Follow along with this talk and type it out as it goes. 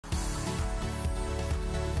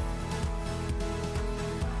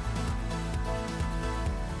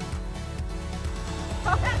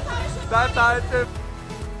That's how it is.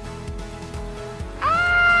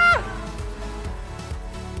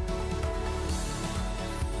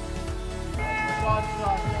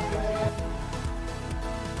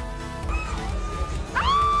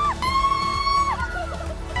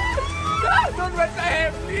 Don't wet my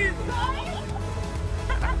hair, please.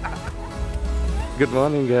 Good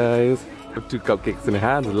morning, guys. 2 cupcakes in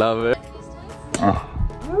hand. Love it.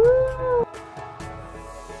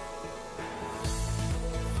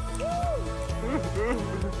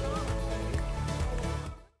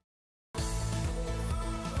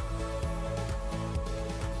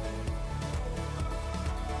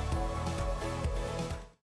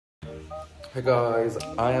 Hey guys,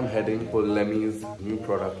 I am heading for Lemi's new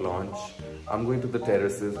product launch. I'm going to the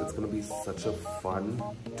Terraces. It's gonna be such a fun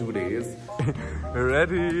 2 days.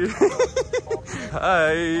 Ready?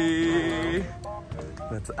 Hi!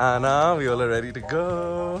 That's Anna. We all are ready to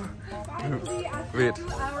go. Wait,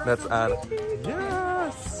 that's Anna.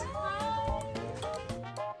 Yes!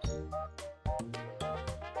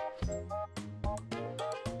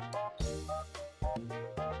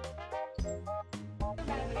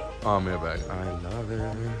 Army bag. I love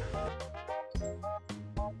it.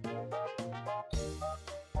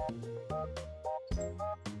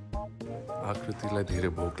 Akriti like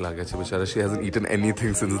dheere bhok lage chhe bechara. She hasn't eaten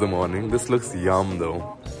anything since the morning. This looks yum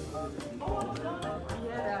though.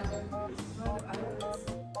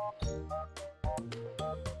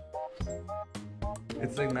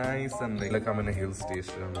 It's like nice and like I'm in a hill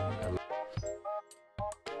station.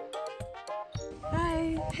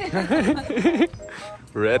 Hi.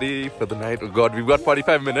 Ready for the night? Oh god, we've got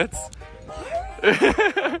 45 minutes.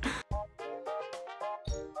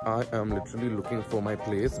 I am literally looking for my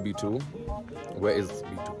place, B2. Where is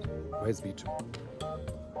B2? Where's B2?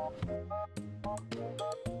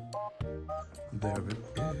 There it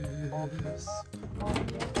is.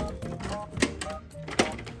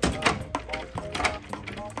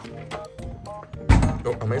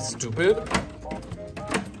 Oh, am I stupid?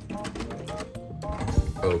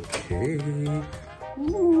 Okay.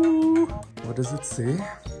 Ooh. What does it say?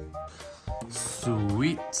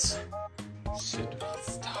 Sweet. Should we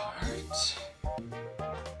start?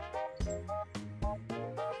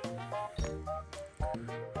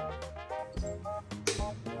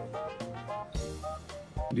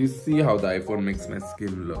 Do you see how the iPhone makes my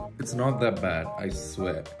skin look? It's not that bad, I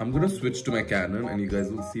swear. I'm gonna switch to my Canon and you guys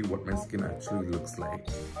will see what my skin actually looks like.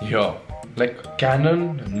 Yeah, like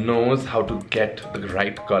Canon knows how to get the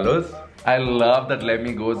right colors. I love that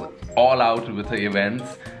Lemi goes all out with her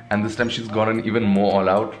events, and this time she's gone even more all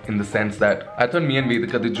out in the sense that I thought me and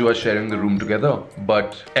Vedika Diju are sharing the room together,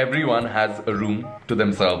 but everyone has a room to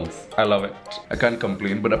themselves. I love it. I can't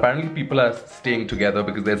complain, but apparently people are staying together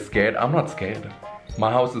because they're scared. I'm not scared.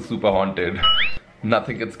 My house is super haunted.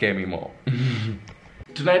 Nothing can scare me more.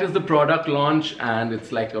 Tonight is the product launch and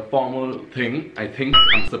it's like a formal thing, I think,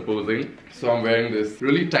 I'm supposing. So I'm wearing this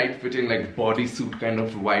really tight fitting like bodysuit kind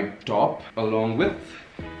of white top along with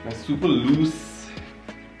my super loose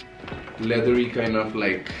leathery kind of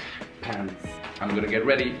like pants. I'm gonna get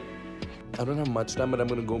ready. I don't have much time, but I'm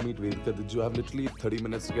gonna go meet Vedika Diju. I have literally 30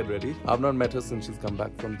 minutes to get ready. I've not met her since she's come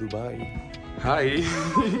back from Dubai. Hi.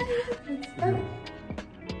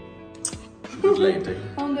 Good lighting.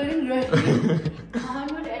 I'm getting ready. I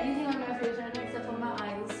haven't put anything on my face right now except for my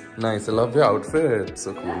eyes. Nice, I love your outfit.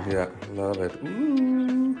 So cool. Yeah, love it.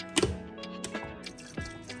 Ooh.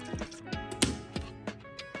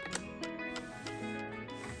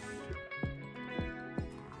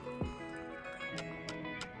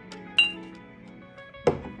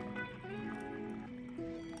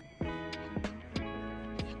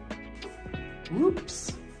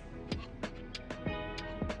 Whoops.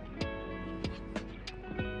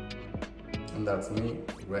 And that's me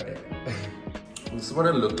ready. This is what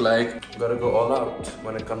I look like. Gotta go all out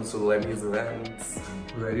when it comes to Lemi's events.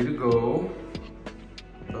 Ready to go.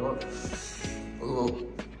 Oh, a little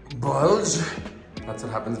bulge. That's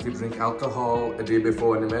what happens if you drink alcohol a day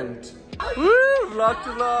before an event. Woo! Vlog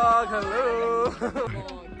to vlog. Hello.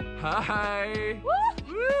 Hi.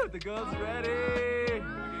 Woo! The girl's ready.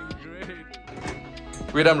 Looking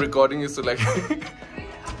great. Wait, I'm recording you, so like.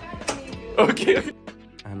 Okay.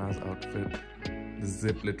 Anna's outfit. The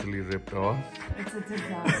zip literally ripped off. It's a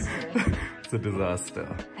disaster. It's a disaster.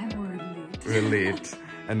 And we're late. We're late.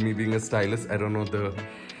 And me being a stylist, I don't know the...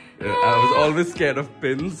 I was always scared of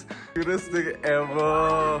pins. Cutest thing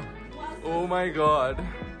ever. Oh my god.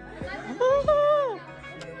 Oh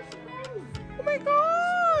my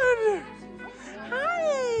god.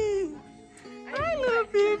 Hi. Hi, little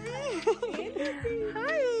baby.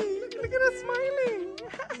 Hi. Look at her smiling.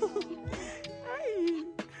 Hi. Hi.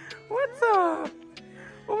 What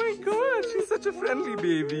friendly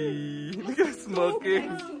baby. Look at her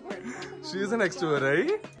smirking. She is an extrovert,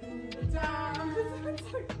 right?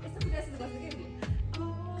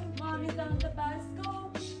 Mommy's on the bus.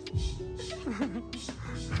 Go.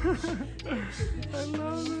 I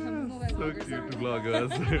love it. So cute to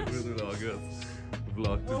vloggers. With vloggers.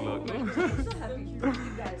 Vlog to vlog.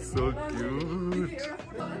 So cute.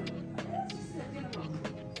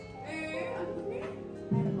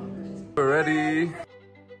 We're ready.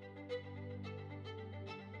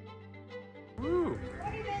 Woo.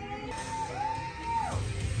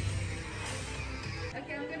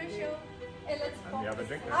 Okay, I'm gonna show. Hey, let's pop. You have a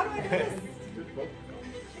drink? How do I do this?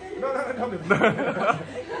 No.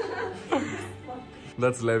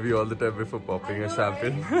 That's Lemi all the time before popping a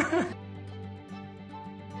champagne.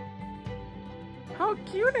 How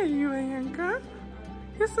cute are you, Ayanka?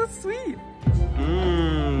 You're so sweet.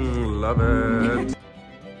 Love it.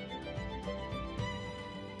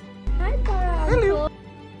 Hi, Parakram. Hello.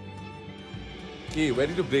 Okay,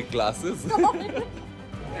 ready to break glasses?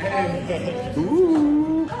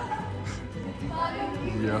 Ooh.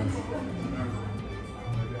 Yeah.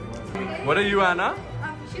 What are you, Anna?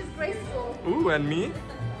 She's graceful. Ooh, and me?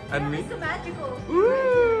 And me? So magical.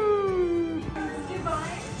 Ooh.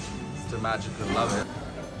 Divine. Mr. Magical, love it.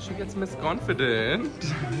 She gets Miss Confident.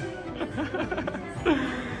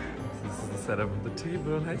 This is the setup of the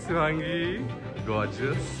table. Hi, Sivangi.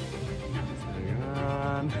 Gorgeous.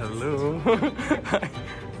 Hello.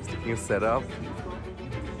 Just taking a setup.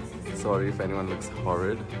 Sorry if anyone looks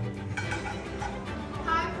horrid.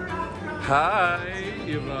 Hi, Parakram. Hi,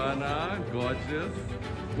 Ivana. Gorgeous.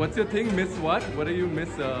 What's your thing, Miss what? What are you, Miss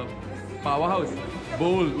Powerhouse?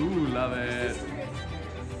 Bowl. Ooh, love it.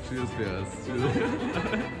 She was fierce.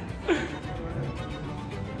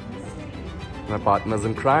 My partner's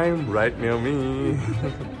in crime, right near me.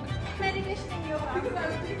 Meditation in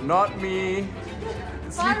yoga. Not me.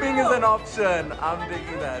 Sleeping is an option. I'm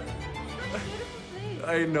taking that.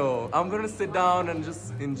 I know. I'm gonna sit down and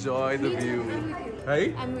just enjoy the view.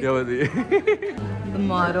 Right? You're with you. The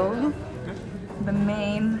model, the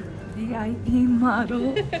main DIE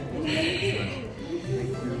model.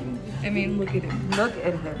 I mean, look at him. Look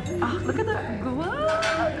at him. Oh, look at that.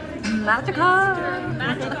 Wow. Magical.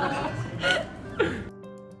 Magical.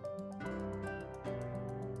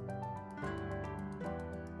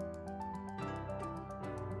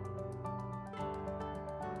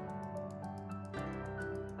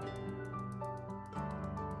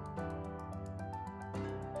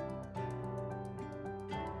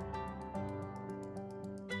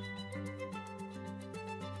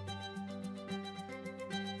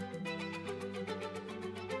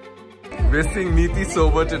 We're seeing Neeti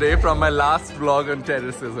sober today from my last vlog on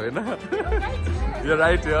Terraces, right? You're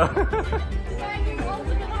right here. You're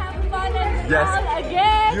also gonna have fun and Yes. smile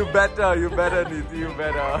again. You better, Neeti, you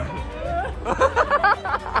better.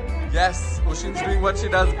 Yes, Ushin's doing what she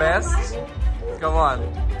does best. Come on.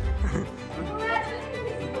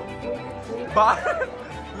 But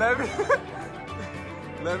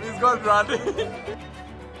Lemi's gone running.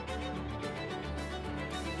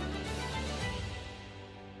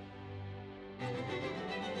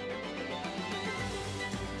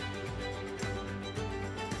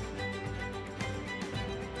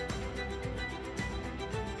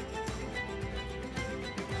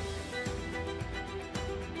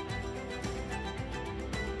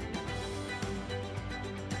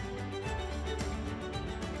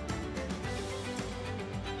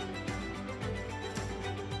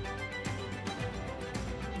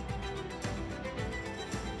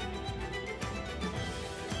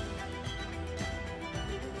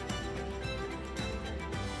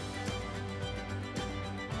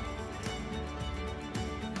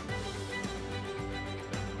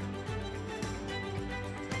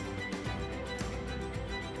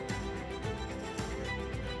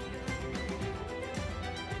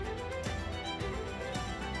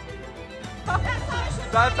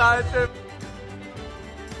 That's our tip.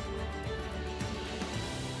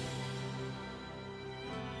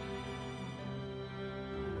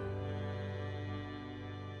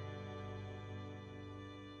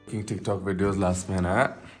 Making TikTok videos last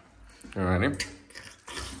minute. You ready?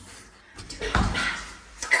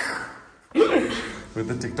 With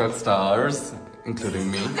the TikTok stars,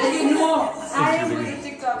 including me. I am with the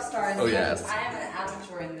TikTok stars. Oh yes. I am an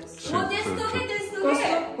amateur in this. True, true, true.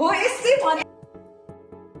 Who is the one?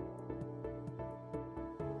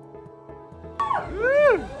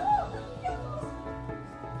 Woo!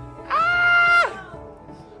 Ah!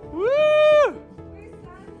 Woo!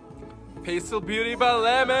 Pastel Beauty by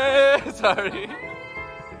Lemi. Sorry.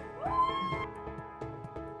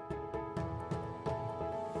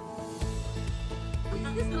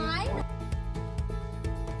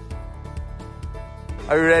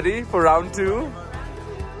 Are you ready for round 2?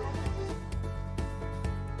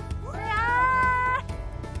 Yeah.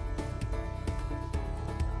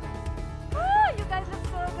 Woo, you guys look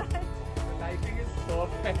so good. The lighting is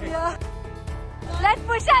perfect. Yeah. Let's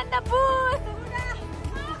push in the pool.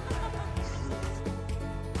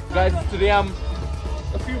 Guys, today I'm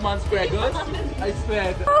a few months pregnant. I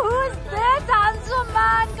swear. Who's this handsome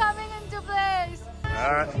man coming into place?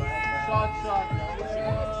 Alright. Shot.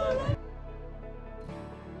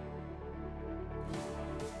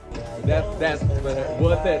 That's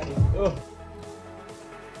worth it. Oh.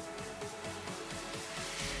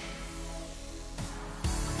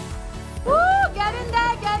 Woo, get in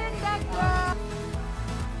there, girl.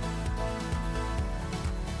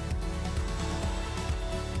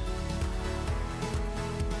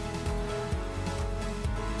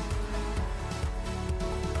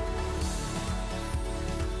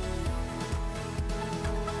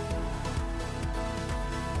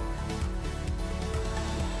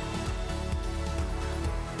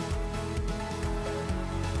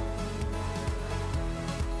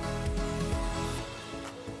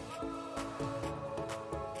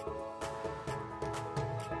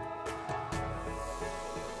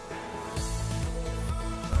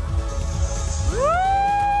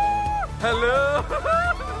 Hello.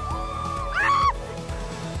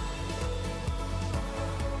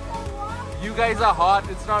 You guys are hot,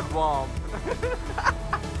 it's not warm.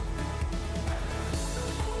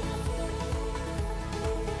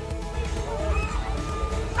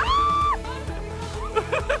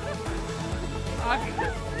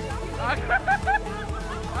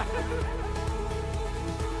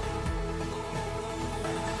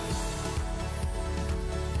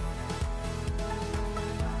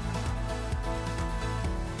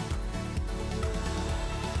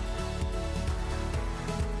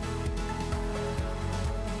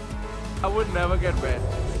 I would never get wet.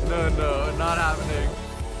 No, not happening.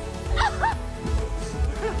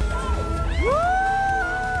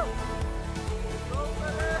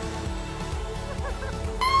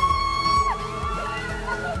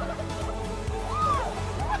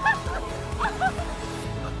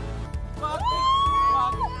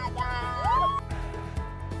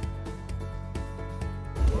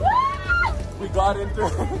 We got into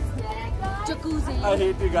Jacuzzi. I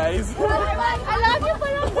hate you guys. I love you,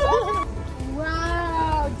 Parakram.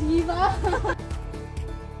 Wow, diva.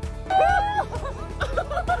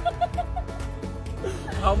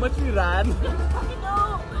 How much we ran? No,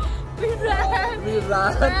 we ran. We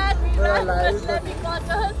ran. Lives. They caught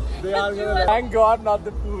us. They are gonna. Thank God, not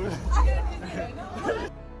the pool.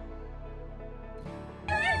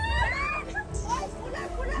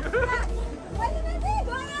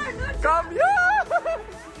 Come here.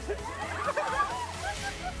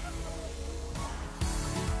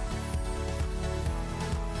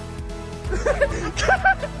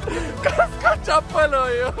 Kaska chappal ho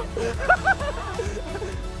yo.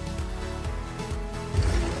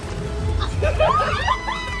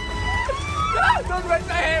 Don't wet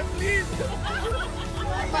my hair, please.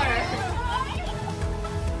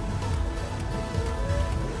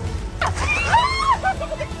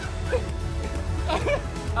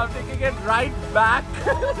 I'm taking it right back.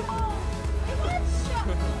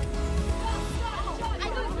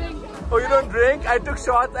 Oh, you don't drink? I took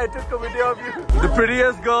shots. I took a video of you. The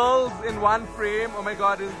prettiest girls in one frame. Oh my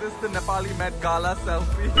God, is this the Nepali Met Gala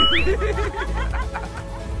selfie?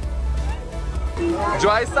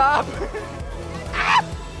 Joy Saab.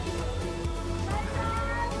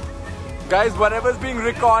 Guys, whatever's being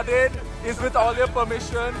recorded is with all your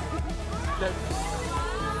permission.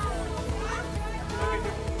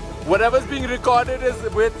 Whatever's being recorded is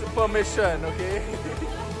with permission, okay?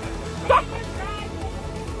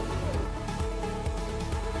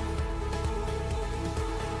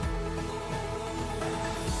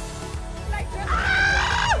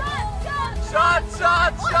 Shot!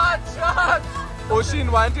 Oshin,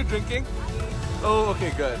 why aren't you drinking? Oh,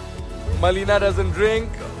 okay, good. Malina doesn't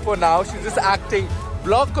drink for now. She's just acting.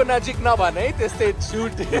 Vlog ko najik na bhanai, testay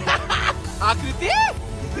shoot. Akriti,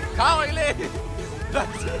 khao aile.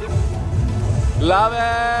 Love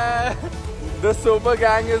it. The sober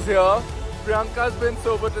gang is here. Priyanka's been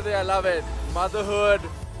sober today. I love it. Motherhood.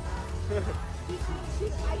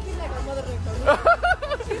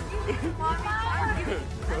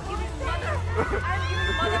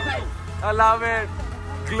 I love it.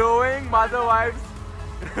 Glowing mother wives.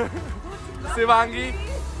 Shivangi.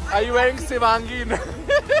 Are you wearing Shivangi?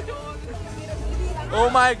 Oh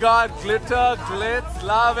my God. Glitter, glitz.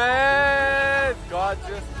 Love it.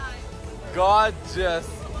 Gorgeous. Gorgeous.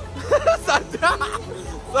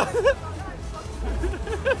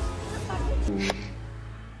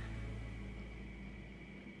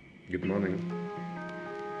 Good morning.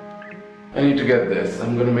 I need to get this.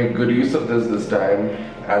 I'm gonna make good use of this time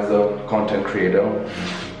as a content creator.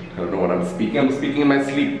 I don't know what I'm speaking. I'm speaking in my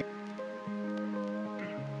sleep.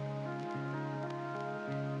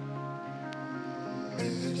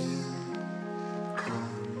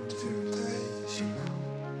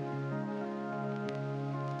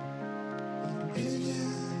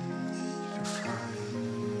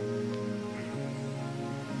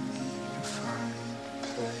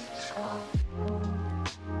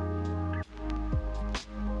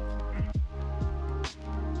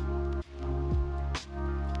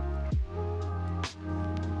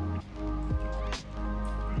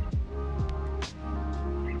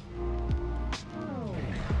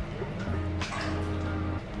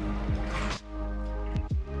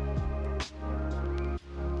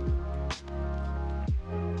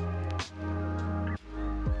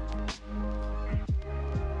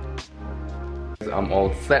 I'm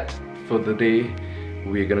all set for the day.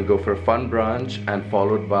 We're gonna go for a fun brunch and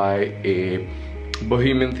followed by a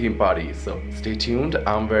bohemian theme party. So stay tuned.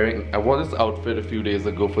 I wore this outfit a few days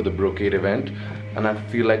ago for the brocade event and I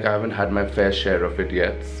feel like I haven't had my fair share of it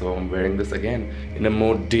yet. So I'm wearing this again in a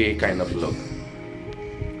more day kind of look.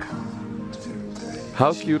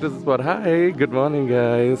 How cute is this spot? Hi, good morning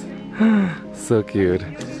guys. So cute.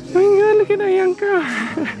 Oh my god, look at Ayanka.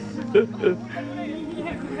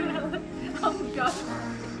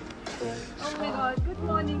 Oh my god, good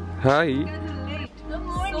morning. Hi. You guys are late. Good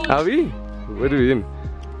morning. Are we? What are we in?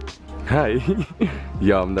 Hi.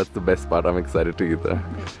 Yum, that's the best part. I'm excited to eat that.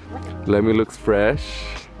 Lemi looks fresh.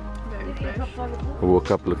 Very fresh. Woke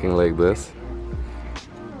up looking like this.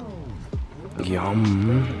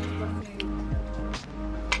 Yum.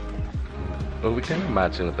 Oh, we can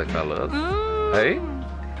imagine with the colors. Hey?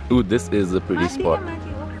 Ooh, this is a pretty spot.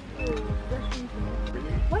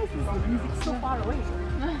 Why is this music so far away?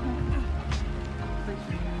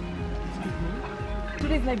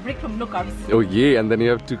 Today's my break from no carbs. Oh yeah, and then you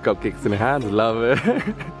have 2 cupcakes in hand. Love it.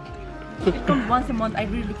 It comes once a month. I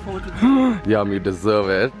really look forward to it. Yum, you deserve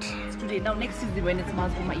it. It's today. Now next Tuesday when it's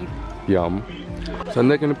Ma's Eve. Yum.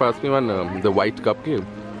 Sandhya, can you pass me one, the white cupcake?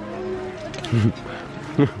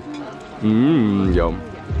 Yum.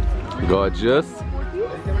 Gorgeous.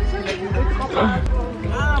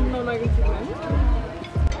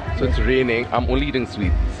 So it's raining. I'm only eating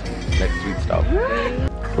sweets, like sweet stuff.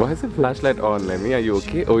 Why is the flashlight on, Lemi? Are you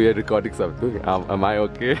okay? Oh, you're recording something. Am I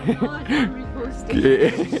okay?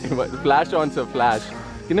 Flash on, sir. Flash.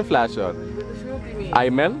 Can you flash on?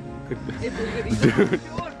 Imel? Dude.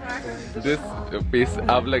 This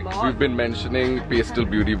we've been mentioning Pastel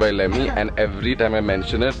Beauty by Lemi, and every time I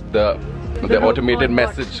mention it, the automated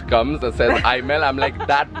message comes and says Imel. I'm like,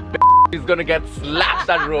 that is gonna get slapped,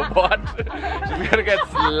 that robot. She's gonna get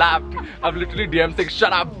slapped. I'm literally DM saying,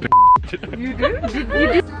 shut up. You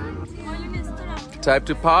did? Time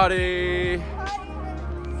to party.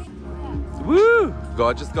 Woo!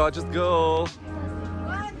 Gorgeous, gorgeous girl.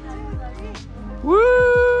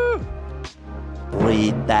 Woo!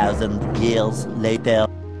 3,000 years later.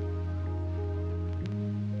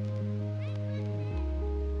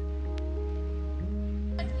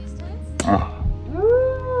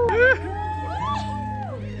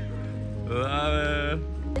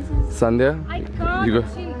 Sandhya, you go.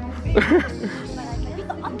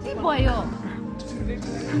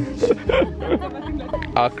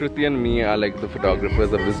 Akriti and me are like the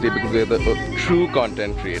photographers of this day because we're the true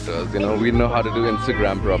content creators. You know, we know how to do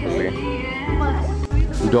Instagram properly.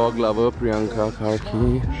 Dog lover Priyanka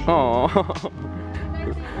Karki. Aww.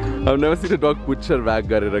 I've never seen a dog put her back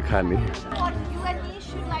garera khani. You and me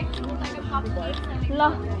should like do like a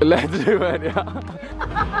cupcake. Let's do it, yeah.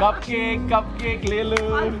 Cupcake, Lelu.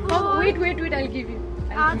 Oh, wait, I'll give you.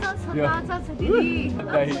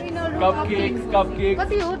 Cupcakes.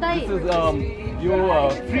 This is you're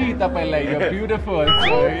free, tapalai. You're beautiful.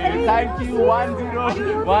 So, thank you.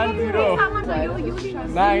 1010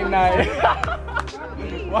 99.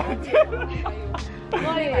 10.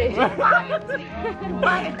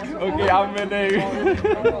 Okay, I'm winning.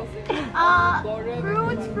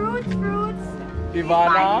 Fruits.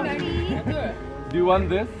 Ivana, do you want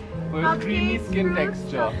this? For creamy skin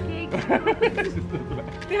texture.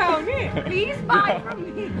 Please buy from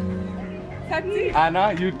me. Anna,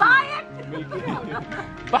 you Buy it.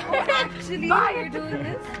 Buy it. Actually, you're doing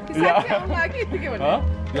this. Yeah. Huh?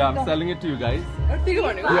 Yeah, I'm selling it to you guys.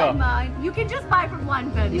 Buy mine. You can just buy from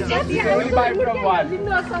one vendor. You can only buy from one.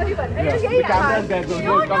 No, sorry, but Yes, the camera's there, so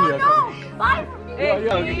don't come here. No. Buy from me.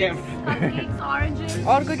 Cupcakes, oranges.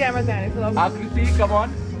 और कोई camera से आने से लग Akriti, come on.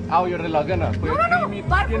 How you're a lagana for your creamy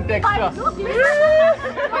Buy skin from me. Buy texture. from me.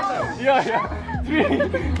 Yeah.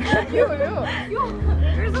 free.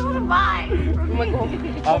 You're supposed to buy.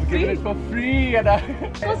 I've given it for free, and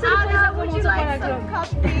Anna, would you like some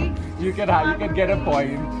cupcakes? you can get a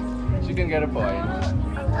point. She can get a point.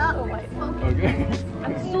 Oh my God. Okay.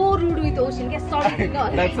 I'm so rude with Ocean. Get sorry.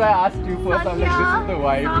 That's why I asked you first. I'm like, this is the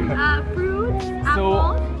vibe. Some fruit, So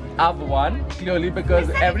apples. I've won clearly because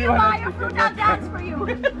everyone buy has a fruit, different I'll dance for you.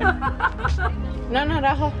 No,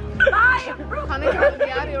 Raho. Buy a fruit.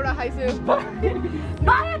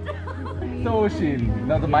 Buy it. So Oshin,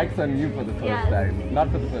 now the mic's on you for the first Yes. time. Not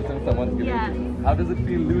for the first time, someone's giving Yes. it to you. How does it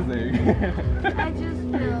feel losing? I just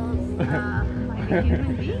feel like a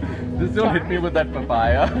human being. Just don't hit me with that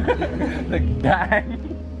papaya. Like, dang.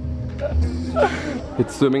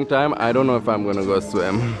 It's swimming time. I don't know if I'm gonna go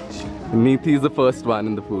swim. Neeti is the first one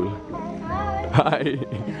in the pool. Hi.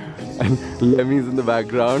 And Lemi's in the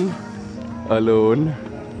background, alone.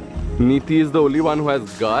 Neeti is the only one who has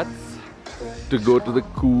guts to go to the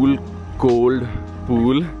cool, cold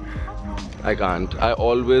pool. I can't. I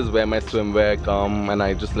always wear my swimwear, come and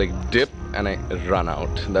I just like dip and I run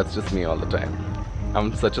out. That's just me all the time.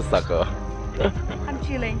 I'm such a sucker. I'm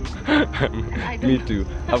chilling. Me too.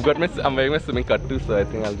 I'm wearing my swimming cut too, so I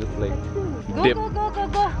think I'll just like dip. Go.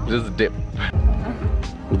 Just dip.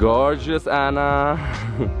 Gorgeous Anna.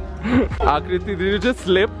 Akriti, did you just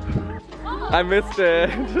slip? I missed it.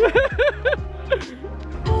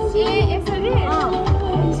 It's a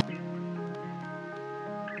real.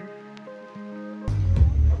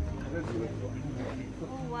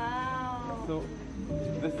 Wow. So,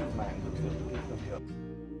 this is mine.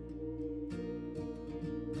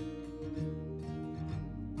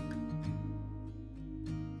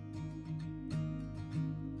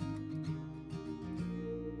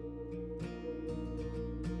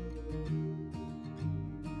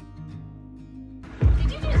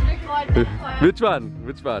 Did you just record that? Which one?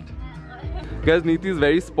 Which part? Guys, Neeti is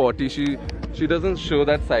very sporty. She doesn't show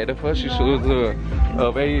that side of her. She shows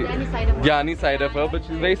a very Gyani side of her, but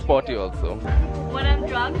she's very sporty also. When I'm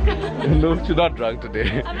drunk. No, she's not drunk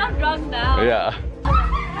today. I'm not drunk now. Yeah.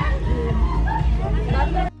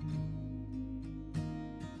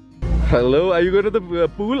 Hello, are you going to the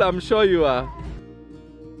pool? I'm sure you are.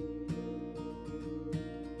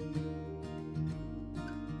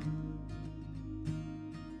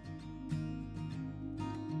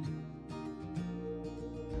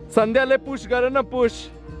 Sandhya, le push karo na, push.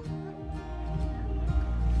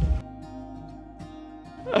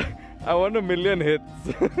 I want 1,000,000 hits.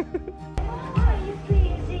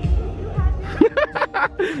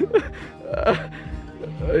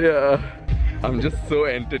 Yeah, I'm just so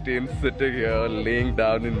entertained sitting here, laying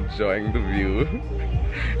down, enjoying the view,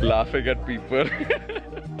 laughing at people.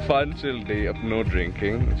 Fun chill day of no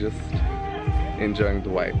drinking, just enjoying the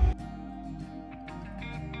vibe.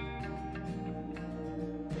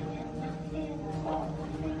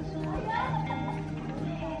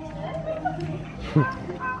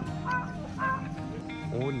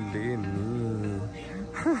 Oh, Lemi.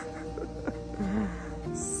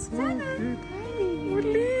 So cute.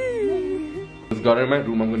 Just got in my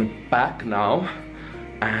room. I'm gonna pack now.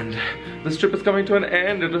 And this trip is coming to an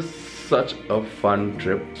end. It was such a fun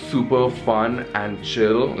trip. Super fun and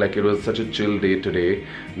chill. Like, it was such a chill day today.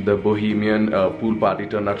 The bohemian pool party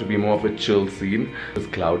turned out to be more of a chill scene. It was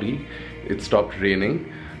cloudy. It stopped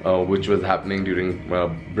raining, which was happening during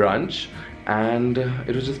brunch. And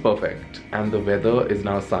it was just perfect. And the weather is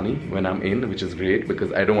now sunny when I'm in, which is great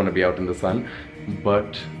because I don't want to be out in the sun.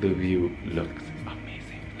 But the view looks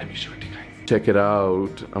amazing. Let me show it to you guys. Check it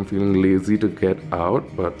out. I'm feeling lazy to get out,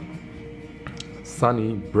 but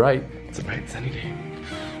sunny, bright. It's a bright sunny day.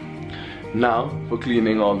 Now for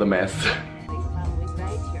cleaning all the mess. You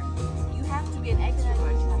have to be an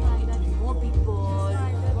extrovert. More people.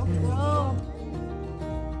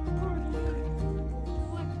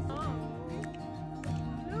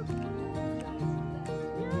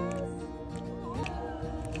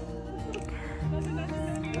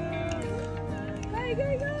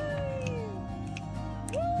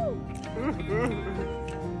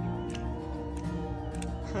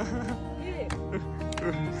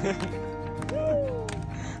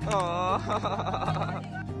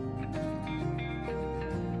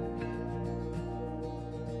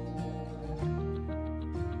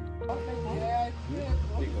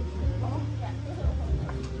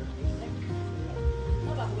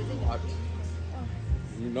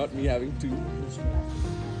 Not me having two.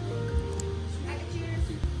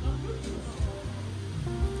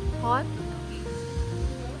 Hot?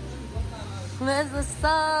 Where's the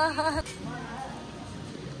sun?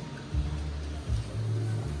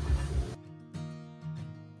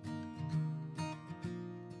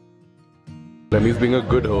 Lemi's being a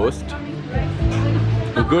good host.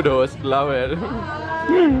 A good host, love it.